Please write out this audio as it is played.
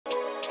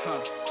You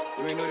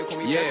ain't know they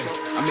call me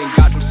I'm in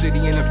Gotham City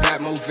in the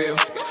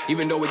Batmobile.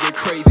 Even though it get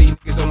crazy,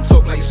 niggas don't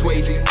talk like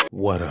Swayze.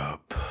 What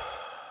up?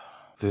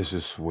 This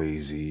is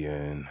Swayze,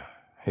 and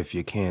if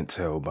you can't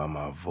tell by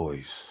my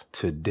voice,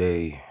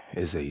 today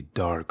is a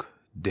dark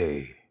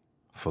day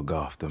for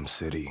Gotham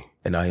City.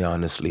 And I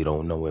honestly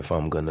don't know if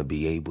I'm gonna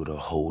be able to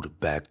hold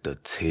back the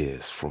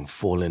tears from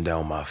falling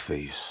down my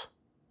face.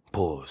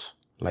 Pause.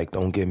 Like,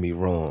 don't get me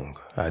wrong,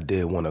 I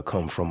did want to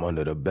come from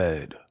under the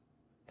bed.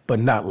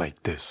 But not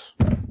like this.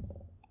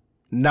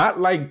 Not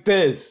like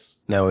this!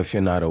 Now, if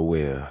you're not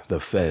aware, the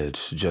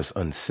feds just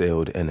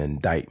unsealed an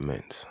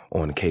indictment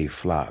on K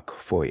Flock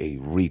for a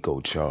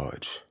RICO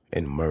charge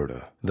in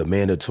murder. The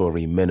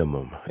mandatory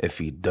minimum, if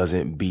he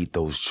doesn't beat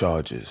those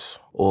charges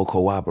or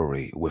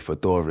cooperate with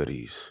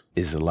authorities,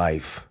 is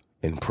life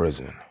in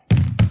prison.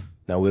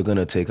 Now, we're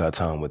gonna take our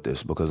time with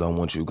this because I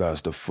want you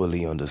guys to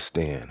fully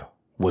understand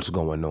what's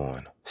going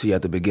on. See,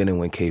 at the beginning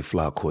when K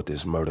Flock caught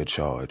this murder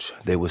charge,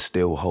 there was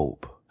still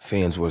hope.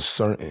 Fans were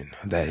certain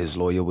that his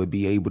lawyer would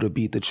be able to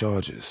beat the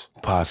charges,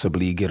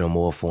 possibly get him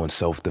off on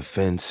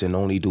self-defense and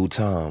only do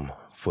time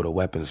for the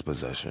weapons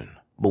possession.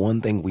 But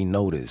one thing we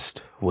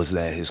noticed was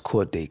that his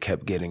court date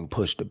kept getting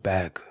pushed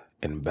back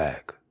and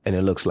back. And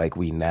it looks like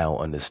we now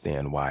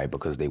understand why,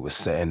 because they were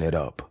setting it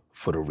up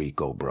for the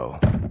RICO,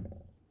 bro.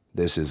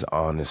 This is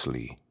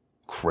honestly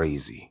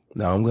crazy.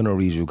 Now I'm gonna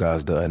read you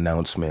guys the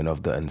announcement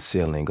of the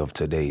unsealing of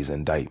today's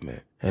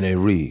indictment. And it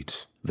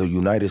reads, the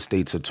United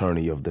States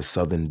Attorney of the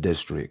Southern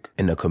District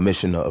and the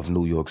Commissioner of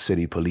New York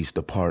City Police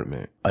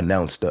Department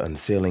announced the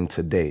unsealing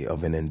today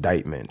of an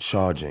indictment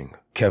charging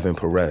Kevin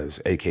Perez,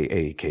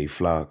 aka K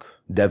Flock,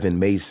 Devin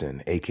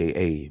Mason,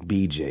 aka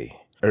BJ,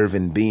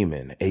 Irvin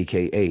Beeman,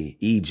 aka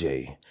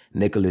EJ,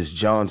 Nicholas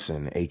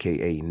Johnson,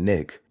 aka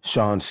Nick,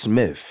 Sean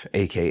Smith,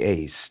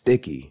 aka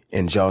Sticky,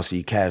 and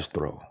Jossie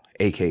Castro,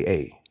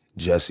 aka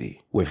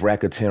Jesse, with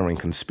racketeering,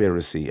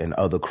 conspiracy, and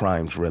other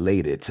crimes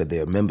related to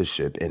their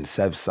membership in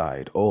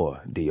Southside,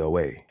 or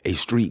DOA, a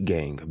street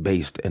gang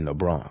based in the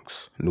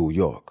Bronx, New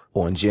York.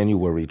 On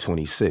January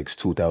 26,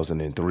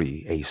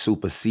 2003, a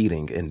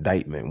superseding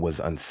indictment was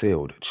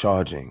unsealed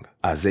charging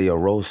Isaiah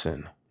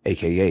Rosen,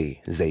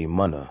 aka Zay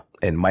Munna,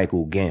 and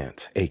Michael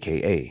Gant,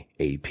 aka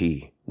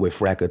AP, with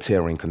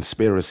racketeering,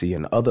 conspiracy,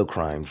 and other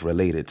crimes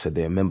related to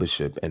their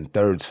membership in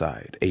Third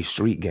Side, a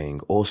street gang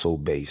also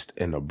based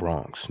in the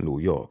Bronx, New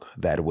York,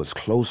 that was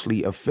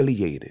closely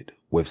affiliated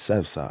with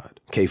Southside.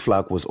 K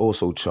Flock was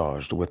also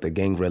charged with the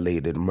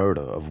gang-related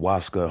murder of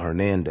Huasca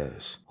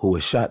Hernandez, who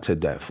was shot to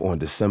death on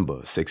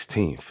December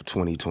 16,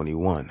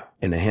 2021,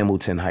 in the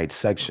Hamilton Heights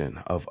section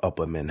of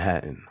Upper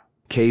Manhattan.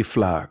 K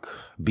Flock,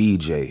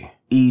 BJ,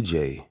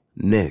 EJ,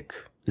 Nick,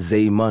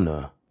 Zay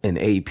Munna, and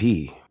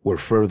AP were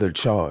further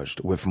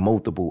charged with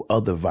multiple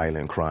other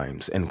violent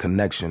crimes in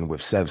connection with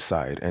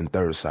Southside and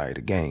Third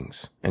Side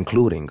gangs,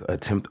 including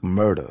attempted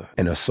murder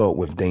and assault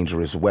with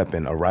dangerous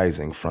weapon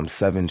arising from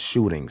 7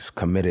 shootings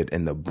committed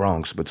in the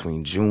Bronx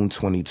between June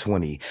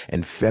 2020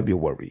 and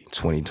February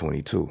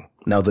 2022.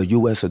 Now, the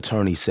U.S.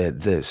 Attorney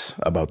said this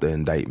about the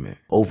indictment.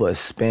 Over a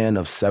span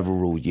of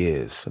several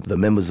years, the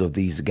members of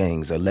these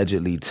gangs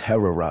allegedly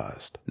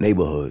terrorized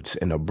neighborhoods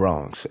in the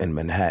Bronx and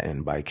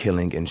Manhattan by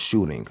killing and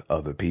shooting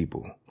other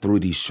people.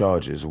 Through these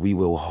charges, we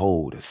will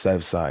hold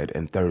Southside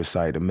and Third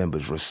Side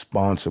members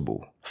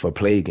responsible for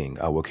plaguing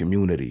our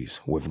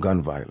communities with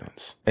gun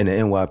violence. And the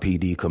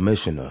NYPD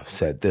commissioner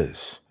said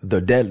this: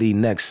 the deadly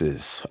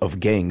nexus of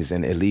gangs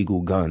and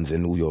illegal guns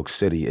in New York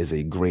City is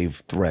a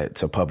grave threat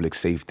to public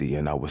safety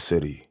in our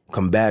city.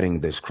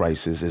 Combating this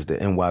crisis is the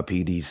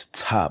NYPD's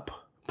top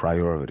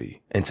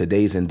priority, and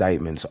today's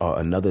indictments are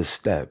another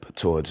step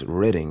towards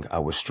ridding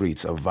our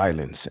streets of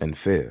violence and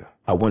fear.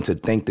 I want to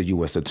thank the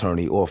U.S.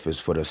 Attorney Office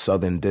for the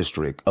Southern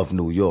District of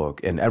New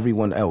York and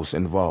everyone else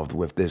involved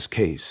with this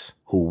case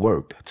who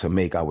worked to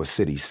make our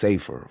city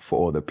safer for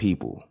all the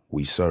people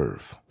we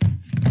serve.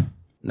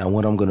 Now,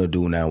 what I'm going to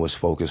do now is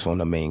focus on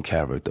the main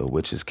character,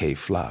 which is K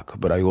Flock,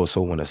 but I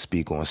also want to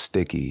speak on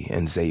Sticky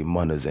and Zay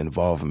Munna's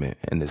involvement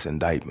in this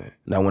indictment.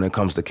 Now, when it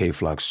comes to K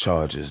Flock's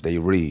charges, they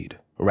read: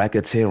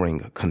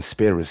 racketeering,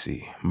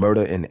 conspiracy,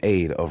 murder in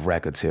aid of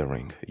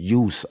racketeering,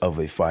 use of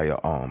a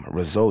firearm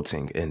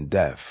resulting in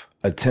death,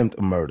 attempt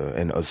murder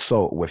and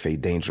assault with a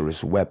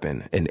dangerous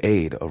weapon in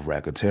aid of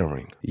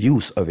racketeering,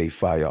 use of a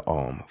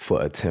firearm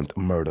for attempt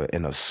murder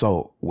and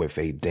assault with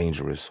a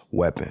dangerous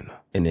weapon.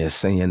 And they're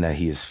saying that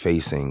he is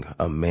facing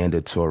a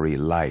mandatory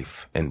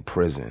life in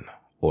prison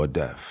or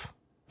death.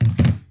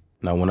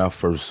 Now, when I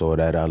first saw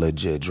that, I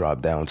legit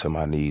dropped down to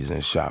my knees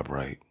and shot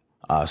right.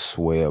 I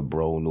swear,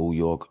 bro, New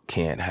York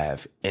can't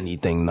have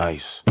anything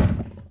nice.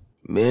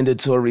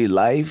 Mandatory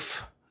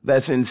life?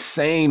 That's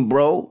insane,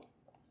 bro.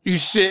 You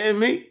shitting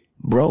me?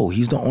 Bro,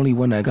 he's the only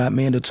one that got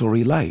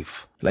mandatory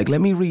life. Like,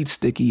 let me read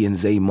Sticky and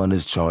Zay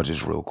Munna's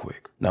charges real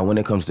quick. Now, when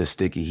it comes to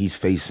Sticky, he's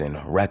facing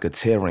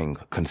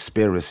racketeering,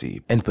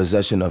 conspiracy, and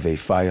possession of a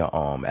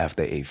firearm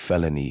after a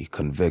felony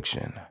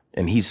conviction.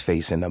 And he's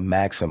facing a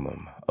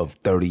maximum of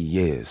 30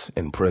 years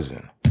in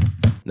prison.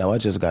 Now, I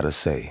just gotta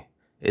say,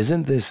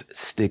 isn't this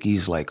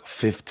Sticky's like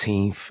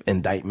 15th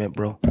indictment,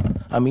 bro?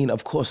 I mean,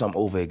 of course I'm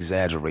over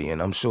exaggerating.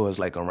 I'm sure it's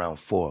like around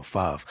 4 or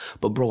 5.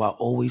 But bro, I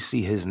always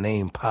see his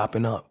name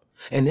popping up.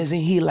 And isn't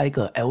he like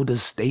a elder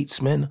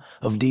statesman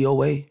of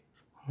DOA?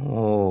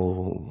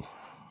 Oh,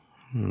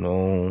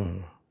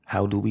 no.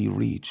 How do we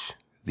reach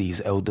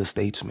these elder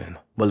statesmen?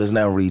 Well, let's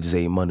now read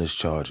Zay Munna's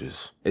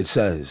charges. It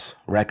says,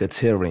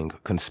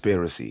 racketeering,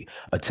 conspiracy,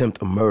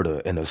 attempt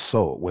murder and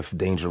assault with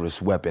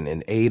dangerous weapon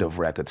in aid of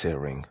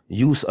racketeering,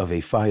 use of a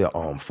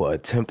firearm for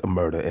attempt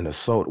murder and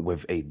assault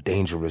with a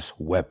dangerous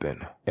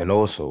weapon, and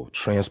also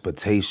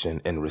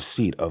transportation and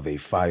receipt of a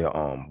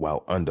firearm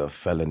while under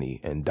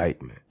felony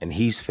indictment. And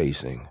he's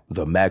facing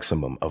the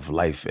maximum of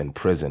life in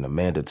prison, a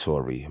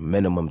mandatory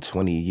minimum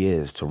 20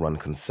 years to run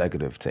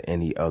consecutive to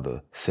any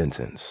other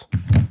sentence.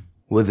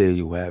 Well, there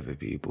you have it,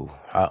 people.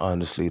 I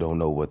honestly don't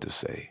know what to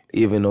say.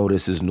 Even though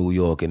this is New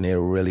York and they're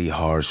really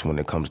harsh when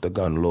it comes to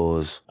gun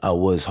laws, I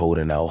was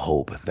holding out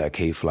hope that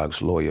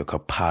K-Flock's lawyer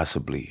could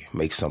possibly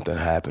make something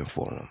happen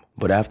for him.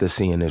 But after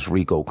seeing this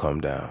RICO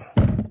come down,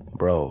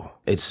 bro,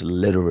 it's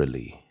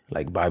literally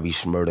like Bobby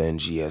Shmurda and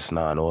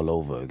GS9 all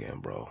over again,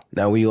 bro.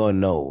 Now, we all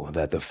know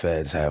that the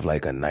feds have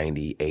like a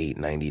 98,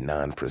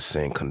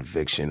 99%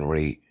 conviction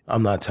rate.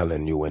 I'm not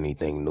telling you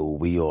anything new.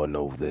 We all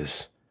know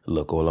this.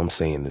 Look, all I'm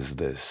saying is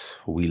this.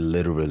 We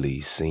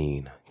literally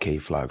seen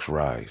K-Flock's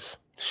rise.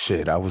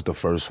 Shit, I was the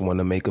first one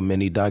to make a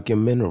mini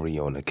documentary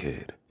on the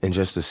kid. And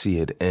just to see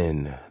it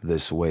end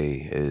this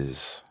way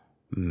is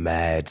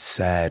mad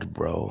sad,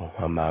 bro.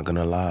 I'm not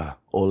gonna lie.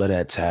 All of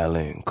that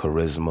talent,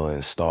 charisma,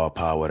 and star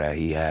power that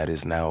he had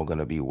is now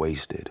gonna be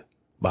wasted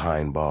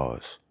behind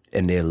bars.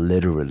 And they're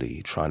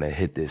literally trying to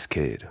hit this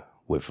kid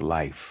with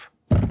life.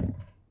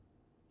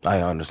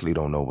 I honestly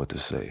don't know what to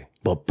say.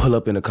 But pull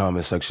up in the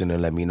comment section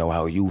and let me know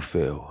how you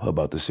feel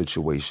about the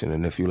situation.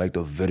 And if you like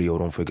the video,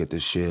 don't forget to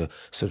share,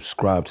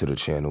 subscribe to the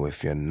channel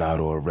if you're not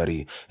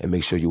already, and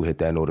make sure you hit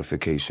that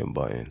notification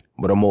button.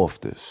 But I'm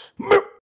off this.